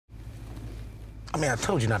I mean, I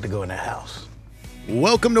told you not to go in that house.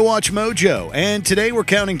 Welcome to Watch Mojo, and today we're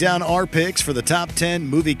counting down our picks for the top 10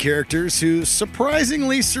 movie characters who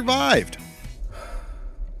surprisingly survived.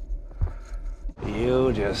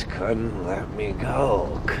 You just couldn't let me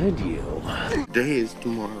go, could you? Today is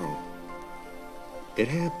tomorrow. It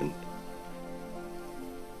happened.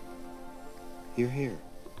 You're here.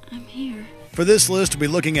 I'm here. For this list, we'll be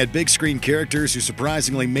looking at big screen characters who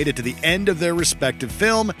surprisingly made it to the end of their respective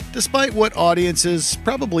film, despite what audiences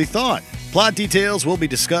probably thought. Plot details will be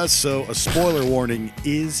discussed, so a spoiler warning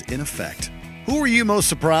is in effect. Who are you most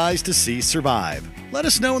surprised to see survive? Let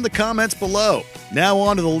us know in the comments below. Now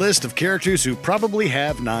on to the list of characters who probably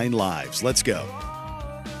have 9 lives. Let's go.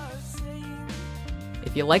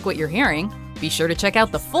 If you like what you're hearing, be sure to check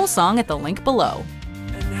out the full song at the link below.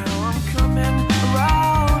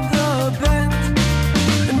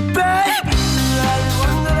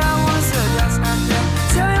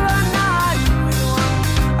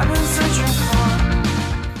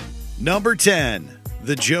 Number 10.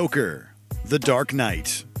 The Joker, The Dark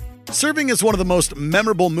Knight. Serving as one of the most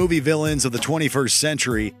memorable movie villains of the 21st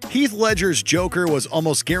century, Heath Ledger's Joker was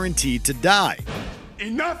almost guaranteed to die.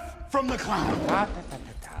 Enough from the clown.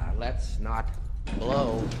 Let's not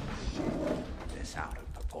blow this out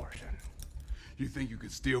of proportion. You think you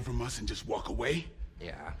could steal from us and just walk away?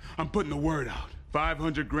 Yeah. I'm putting the word out.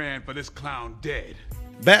 500 grand for this clown dead.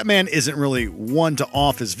 Batman isn't really one to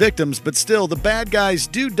off his victims, but still, the bad guys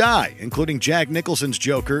do die, including Jack Nicholson's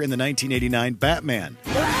Joker in the 1989 Batman.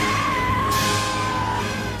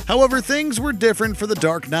 However, things were different for The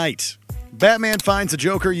Dark Knight. Batman finds the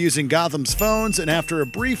Joker using Gotham's phones, and after a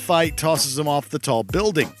brief fight, tosses him off the tall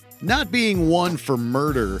building. Not being one for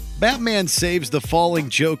murder, Batman saves the falling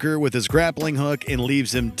Joker with his grappling hook and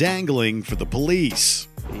leaves him dangling for the police.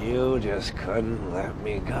 You just couldn't let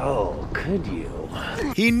me go, could you?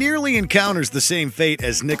 He nearly encounters the same fate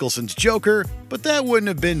as Nicholson's Joker, but that wouldn't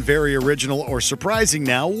have been very original or surprising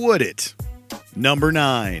now, would it? Number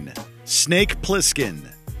 9. Snake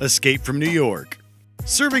Plissken, Escape from New York.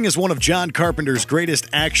 Serving as one of John Carpenter's greatest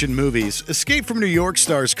action movies, Escape from New York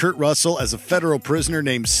stars Kurt Russell as a federal prisoner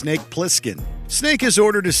named Snake Plissken. Snake is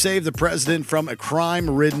ordered to save the president from a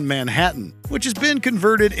crime-ridden Manhattan, which has been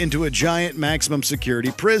converted into a giant maximum security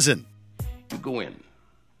prison. You go in,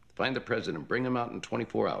 find the president, bring him out in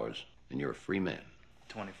 24 hours, and you're a free man.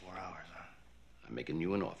 24 hours, huh? I'm making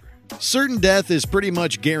you an offer. Certain death is pretty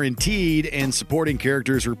much guaranteed, and supporting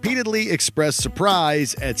characters repeatedly express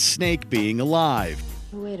surprise at Snake being alive.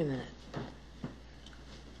 Wait a minute.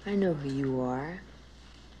 I know who you are.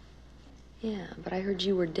 Yeah, but I heard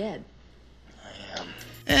you were dead.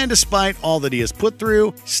 And despite all that he has put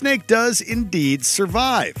through, Snake does indeed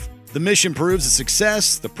survive. The mission proves a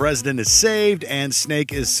success, the president is saved, and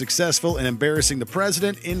Snake is successful in embarrassing the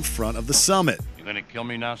president in front of the summit. You gonna kill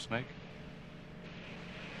me now, Snake?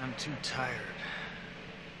 I'm too tired.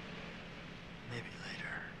 Maybe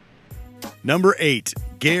later. Number 8.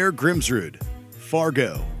 Gare Grimsrud,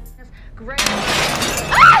 Fargo. Great.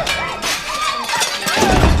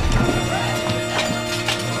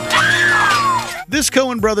 This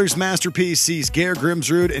Coen Brothers masterpiece sees Gare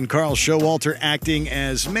Grimsrud and Carl Showalter acting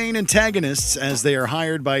as main antagonists as they are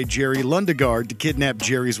hired by Jerry Lundegaard to kidnap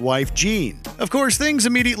Jerry's wife, Jean. Of course, things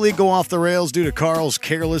immediately go off the rails due to Carl's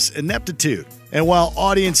careless ineptitude. And while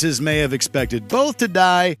audiences may have expected both to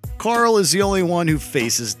die, Carl is the only one who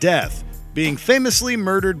faces death, being famously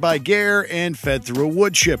murdered by Gare and fed through a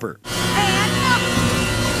wood chipper.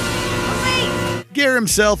 Gare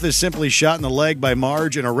himself is simply shot in the leg by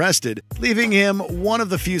Marge and arrested, leaving him one of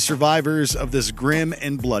the few survivors of this grim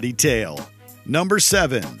and bloody tale. Number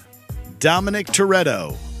 7. Dominic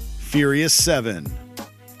Toretto, Furious 7.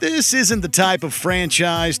 This isn't the type of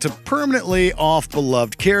franchise to permanently off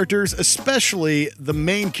beloved characters, especially the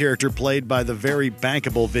main character played by the very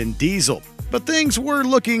bankable Vin Diesel. But things were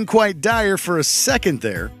looking quite dire for a second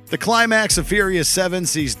there. The climax of Furious 7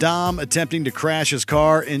 sees Dom attempting to crash his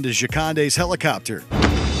car into Jacande's helicopter.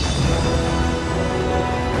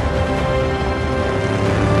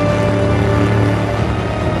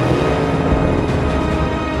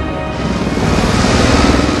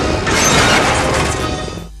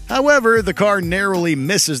 However, the car narrowly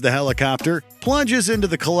misses the helicopter, plunges into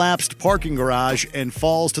the collapsed parking garage, and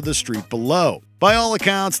falls to the street below. By all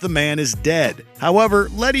accounts, the man is dead. However,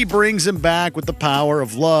 Letty brings him back with the power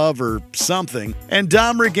of love or something, and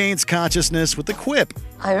Dom regains consciousness with a quip.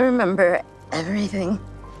 I remember everything.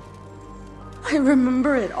 I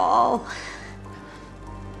remember it all.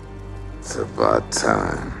 It's about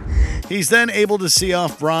time. He's then able to see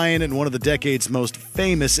off Brian in one of the decade's most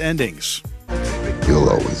famous endings. You'll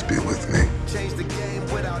always be with me.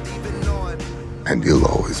 and you'll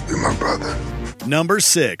always be my brother. Number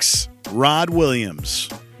 6. Rod Williams,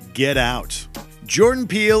 Get Out. Jordan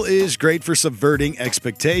Peele is great for subverting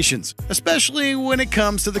expectations, especially when it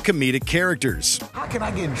comes to the comedic characters. How can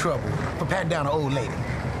I get in trouble for patting down an old lady?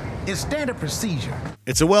 It's standard procedure.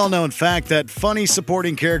 It's a well-known fact that funny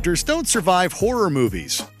supporting characters don't survive horror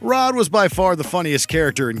movies. Rod was by far the funniest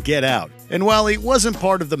character in Get Out, and while he wasn't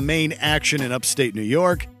part of the main action in upstate New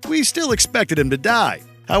York, we still expected him to die.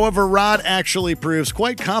 However, Rod actually proves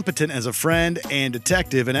quite competent as a friend and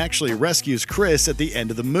detective and actually rescues Chris at the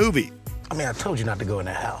end of the movie. I mean, I told you not to go in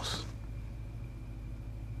that house.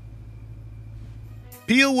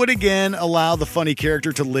 Peele would again allow the funny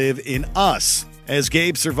character to live in Us, as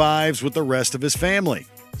Gabe survives with the rest of his family.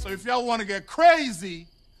 So if y'all want to get crazy,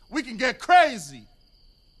 we can get crazy.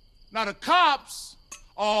 Now the cops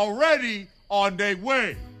are already on their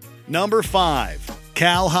way. Number 5.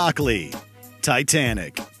 Cal Hockley,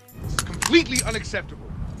 Titanic. Completely unacceptable.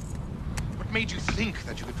 What made you think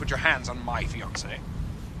that you could put your hands on my fiancée?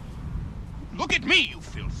 Look at me, you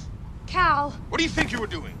filth. Cal. What do you think you were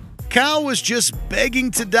doing? Cal was just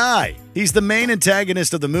begging to die. He's the main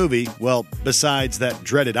antagonist of the movie. Well, besides that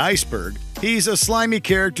dreaded iceberg, he's a slimy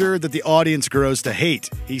character that the audience grows to hate.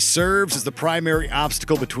 He serves as the primary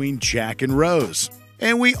obstacle between Jack and Rose.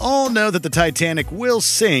 And we all know that the Titanic will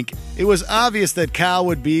sink. It was obvious that Cal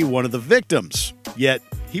would be one of the victims. Yet,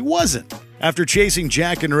 he wasn't. After chasing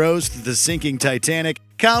Jack and Rose through the sinking Titanic,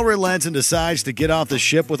 Cal relents and decides to get off the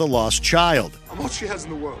ship with a lost child. I'm all she has in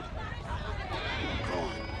the world.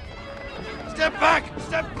 Step back!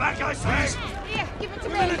 Step back, I say! Yeah, give it to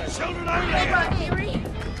Women me. and children only!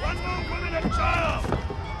 One more woman and child!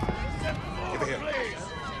 Step forward, please!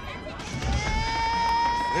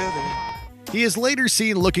 He is later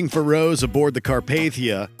seen looking for Rose aboard the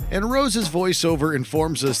Carpathia, and Rose's voiceover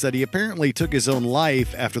informs us that he apparently took his own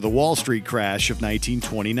life after the Wall Street crash of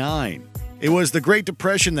 1929. It was the Great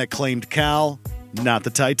Depression that claimed Cal, not the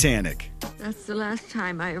Titanic. That's the last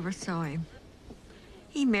time I ever saw him.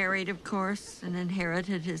 He married, of course, and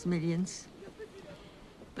inherited his millions.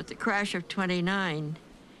 But the crash of 29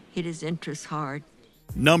 hit his interests hard.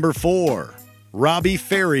 Number 4. Robbie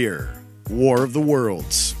Ferrier, War of the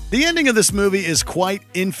Worlds. The ending of this movie is quite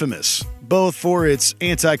infamous, both for its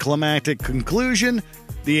anticlimactic conclusion,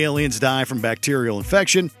 the aliens die from bacterial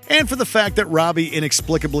infection, and for the fact that Robbie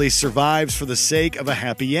inexplicably survives for the sake of a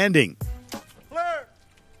happy ending.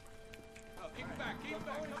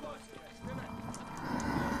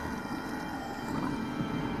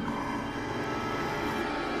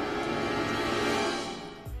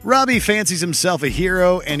 Robbie fancies himself a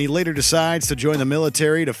hero, and he later decides to join the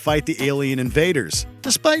military to fight the alien invaders,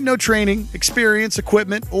 despite no training, experience,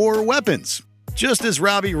 equipment, or weapons. Just as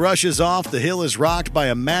Robbie rushes off, the hill is rocked by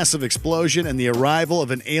a massive explosion and the arrival of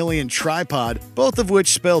an alien tripod, both of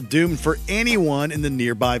which spell doom for anyone in the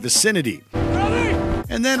nearby vicinity.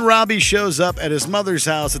 And then Robbie shows up at his mother's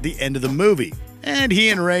house at the end of the movie, and he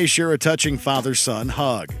and Ray share a touching father-son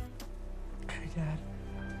hug.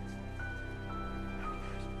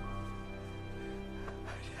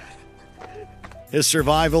 His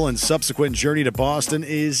survival and subsequent journey to Boston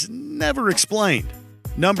is never explained.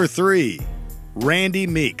 Number 3. Randy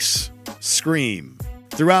Meeks, Scream.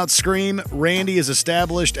 Throughout Scream, Randy is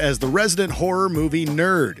established as the resident horror movie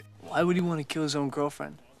nerd. Why would he want to kill his own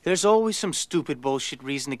girlfriend? There's always some stupid bullshit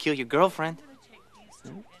reason to kill your girlfriend.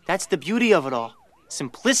 That's the beauty of it all.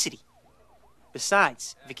 Simplicity.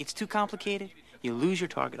 Besides, if it gets too complicated, you lose your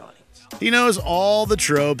target audience. He knows all the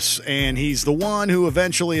tropes, and he's the one who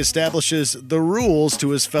eventually establishes the rules to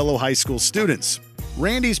his fellow high school students.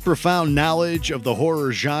 Randy's profound knowledge of the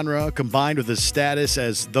horror genre, combined with his status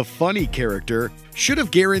as the funny character, should have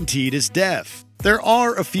guaranteed his death. There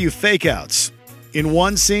are a few fake-outs. In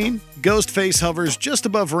one scene, Ghostface hovers just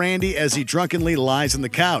above Randy as he drunkenly lies on the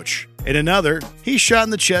couch. In another, he's shot in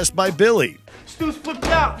the chest by Billy. Stu's flipped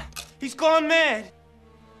out. He's gone mad.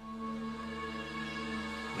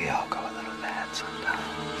 We all go a little mad sometimes.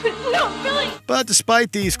 No, Billy! But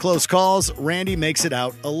despite these close calls, Randy makes it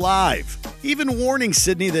out alive, even warning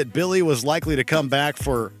Sidney that Billy was likely to come back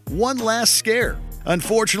for one last scare.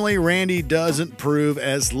 Unfortunately, Randy doesn't prove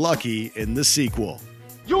as lucky in the sequel.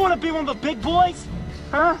 You want to be one of the big boys?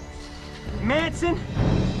 Huh? Manson?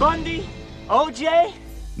 Bundy? OJ?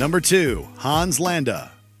 Number 2. Hans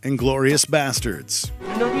Landa, Inglourious Bastards.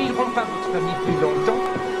 Ne ruineront pas votre famille plus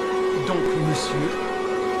longtemps. Donc, monsieur,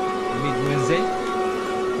 mesdemoiselles,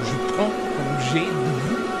 je prends congé de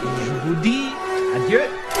vous et je vous dis adieu.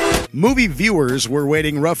 Movie viewers were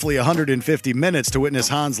waiting roughly 150 minutes to witness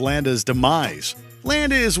Hans Landa's demise.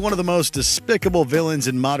 Landa is one of the most despicable villains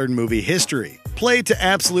in modern movie history. played to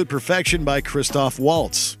absolute perfection by Christoph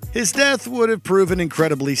Waltz. His death would have proven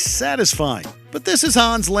incredibly satisfying. But this is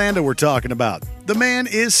Hans Landa we're talking about. The man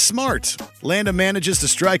is smart. Landa manages to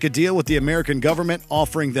strike a deal with the American government,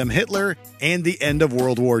 offering them Hitler and the end of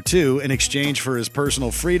World War II in exchange for his personal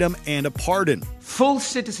freedom and a pardon. Full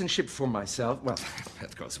citizenship for myself, well,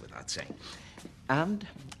 that goes without saying. And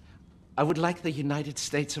I would like the United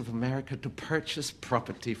States of America to purchase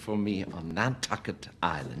property for me on Nantucket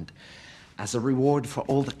Island as a reward for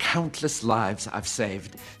all the countless lives I've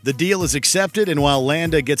saved. The deal is accepted, and while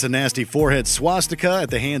Landa gets a nasty forehead swastika at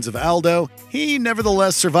the hands of Aldo, he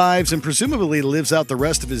nevertheless survives and presumably lives out the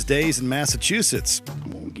rest of his days in Massachusetts.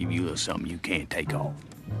 I'm gonna give you something you can't take off.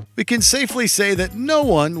 We can safely say that no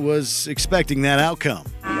one was expecting that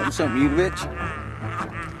outcome. You got something, you bitch?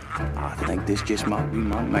 I think this just might be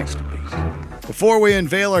my masterpiece. Before we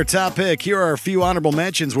unveil our top pick, here are a few honorable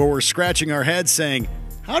mentions where we're scratching our heads saying,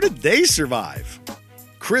 how did they survive?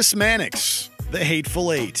 Chris Mannix, The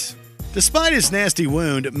Hateful Eight. Despite his nasty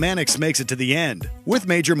wound, Mannix makes it to the end with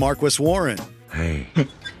Major Marquis Warren. Hey,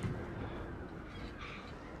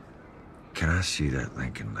 can I see that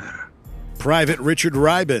Lincoln letter? Private Richard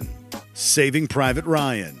Ribin, Saving Private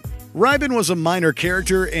Ryan. Ribin was a minor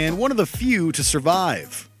character and one of the few to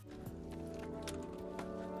survive.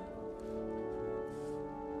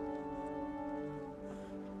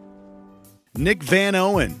 Nick Van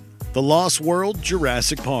Owen, The Lost World,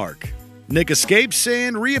 Jurassic Park. Nick escapes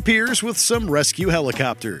and reappears with some rescue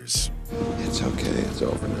helicopters. It's okay, it's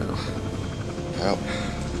over now. Well,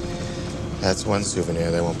 that's one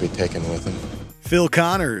souvenir they won't be taking with them. Phil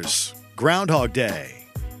Connors, Groundhog Day.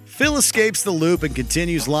 Phil escapes the loop and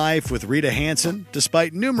continues life with Rita Hansen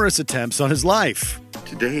despite numerous attempts on his life.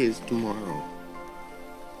 Today is tomorrow.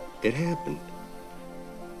 It happened.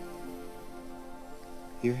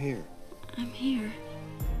 You're here. I'm here.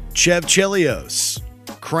 Chev Chelios,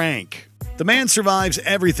 Crank. The man survives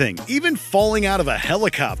everything, even falling out of a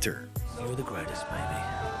helicopter. You're the greatest, baby.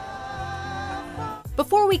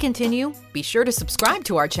 Before we continue, be sure to subscribe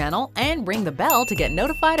to our channel and ring the bell to get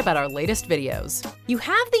notified about our latest videos. You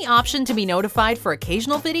have the option to be notified for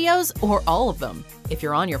occasional videos or all of them. If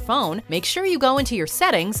you're on your phone, make sure you go into your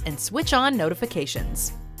settings and switch on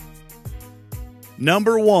notifications.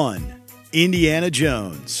 Number 1. Indiana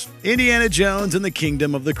Jones. Indiana Jones and the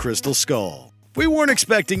Kingdom of the Crystal Skull. We weren't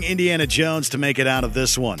expecting Indiana Jones to make it out of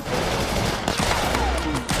this one.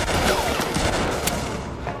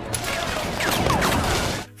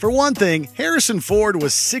 For one thing, Harrison Ford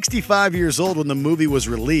was 65 years old when the movie was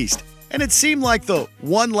released, and it seemed like the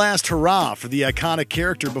one last hurrah for the iconic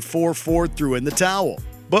character before Ford threw in the towel.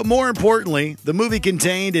 But more importantly, the movie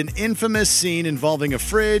contained an infamous scene involving a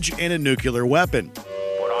fridge and a nuclear weapon.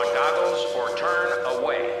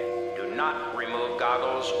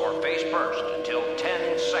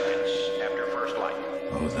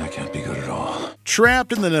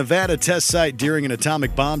 Trapped in the Nevada test site during an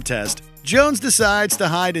atomic bomb test, Jones decides to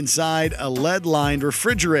hide inside a lead-lined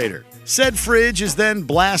refrigerator. Said fridge is then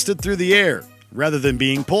blasted through the air, rather than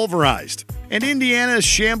being pulverized, and Indiana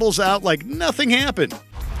shambles out like nothing happened.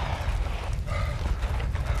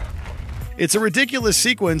 It's a ridiculous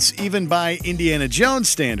sequence even by Indiana Jones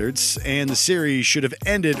standards, and the series should have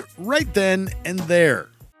ended right then and there.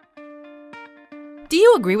 Do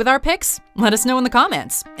you agree with our picks? Let us know in the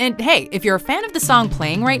comments. And hey, if you're a fan of the song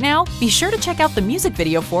playing right now, be sure to check out the music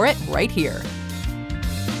video for it right here.